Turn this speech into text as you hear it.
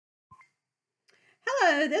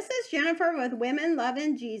Hello, this is Jennifer with Women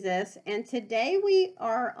Loving Jesus, and today we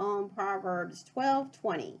are on Proverbs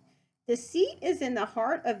 12:20. Deceit is in the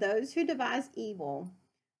heart of those who devise evil,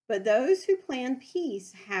 but those who plan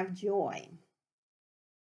peace have joy.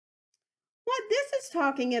 What this is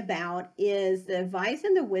talking about is the advice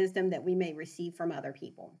and the wisdom that we may receive from other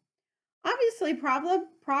people. Obviously,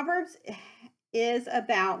 Proverbs is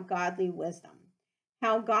about godly wisdom.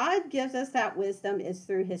 How God gives us that wisdom is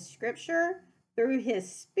through his scripture, through his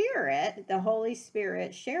spirit, the Holy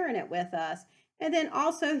Spirit sharing it with us. And then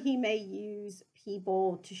also, he may use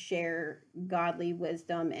people to share godly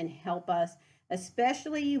wisdom and help us,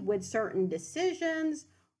 especially with certain decisions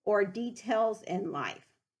or details in life.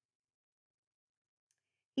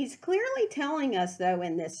 He's clearly telling us, though,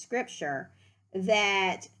 in this scripture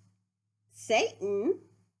that Satan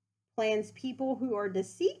plans people who are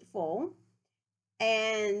deceitful,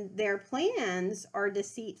 and their plans are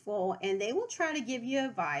deceitful, and they will try to give you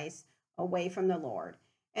advice away from the Lord.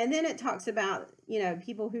 And then it talks about,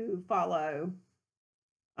 people who follow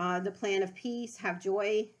the plan of peace have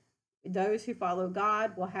joy. Those who follow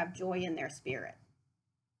God will have joy in their spirit.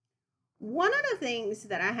 One of the things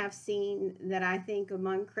that I have seen that I think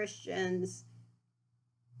among Christians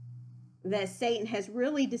that Satan has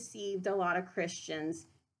really deceived a lot of Christians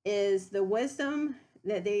is the wisdom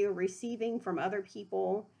that they are receiving from other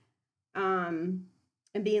people, and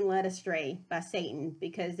being led astray by Satan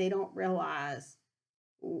because they don't realize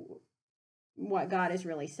what God is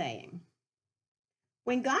really saying.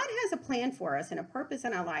 When God has a plan for us and a purpose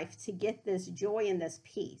in our life to get this joy and this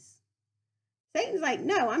peace, Satan's like,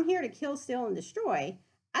 no, I'm here to kill, steal, and destroy.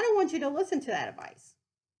 I don't want you to listen to that advice.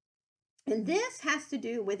 And this has to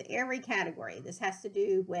do with every category. This has to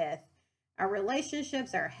do with our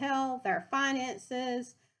relationships, our health, our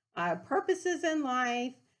finances, our purposes in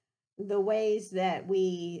life, the ways that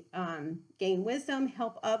we gain wisdom,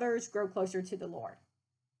 help others grow closer to the Lord.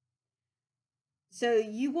 So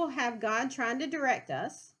you will have God trying to direct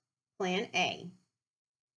us, plan A,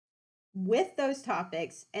 with those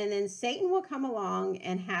topics, and then Satan will come along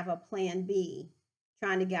and have a plan B,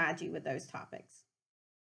 trying to guide you with those topics.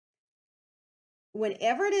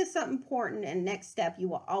 Whenever it is something important and next step, you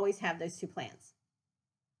will always have those two plans.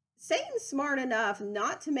 Satan's smart enough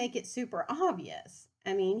not to make it super obvious.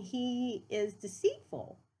 I mean, he is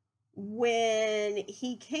deceitful. When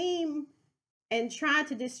he came and tried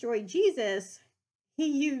to destroy Jesus, he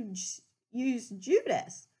used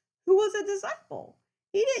Judas, who was a disciple.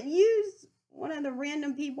 He didn't use one of the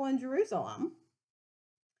random people in Jerusalem.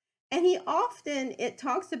 And it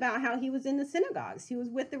talks about how he was in the synagogues. He was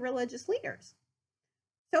with the religious leaders.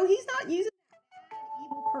 So he's not using that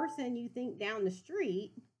evil person you think down the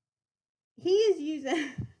street. He is using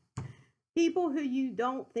people who you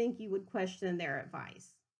don't think you would question their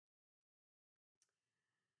advice.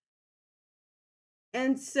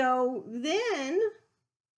 And so then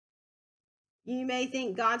you may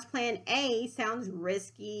think God's plan A sounds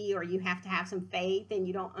risky, or you have to have some faith and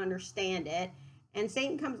you don't understand it. And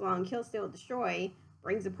Satan comes along, kill, steal, destroy,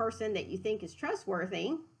 brings a person that you think is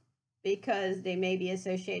trustworthy because they may be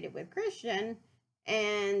associated with Christian,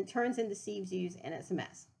 and turns and deceives you, and it's a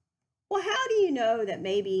mess. Well, how do you know that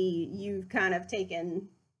maybe you've kind of taken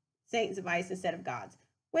Satan's advice instead of God's?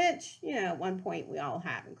 Which, at one point we all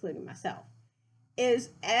have, including myself. Is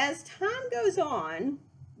as time goes on,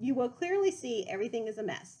 you will clearly see everything is a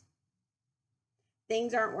mess.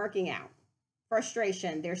 Things aren't working out.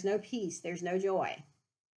 Frustration, there's no peace, there's no joy.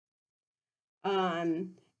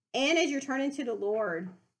 And as you're turning to the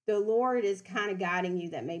Lord is kind of guiding you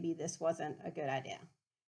that maybe this wasn't a good idea.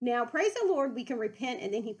 Now, praise the Lord, we can repent,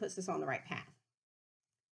 and then he puts us on the right path.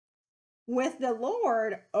 With the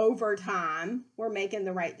Lord, over time, we're making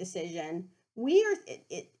the right decision.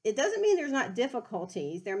 It doesn't mean there's not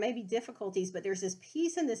difficulties. There may be difficulties, but there's this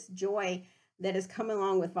peace and this joy that is coming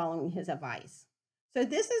along with following his advice. So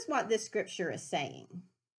this is what this scripture is saying.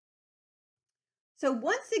 So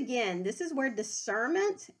once again, this is where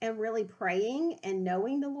discernment and really praying and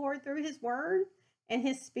knowing the Lord through his word and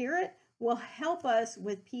his spirit will help us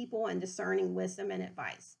with people and discerning wisdom and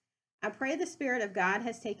advice. I pray the Spirit of God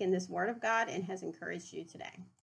has taken this word of God and has encouraged you today.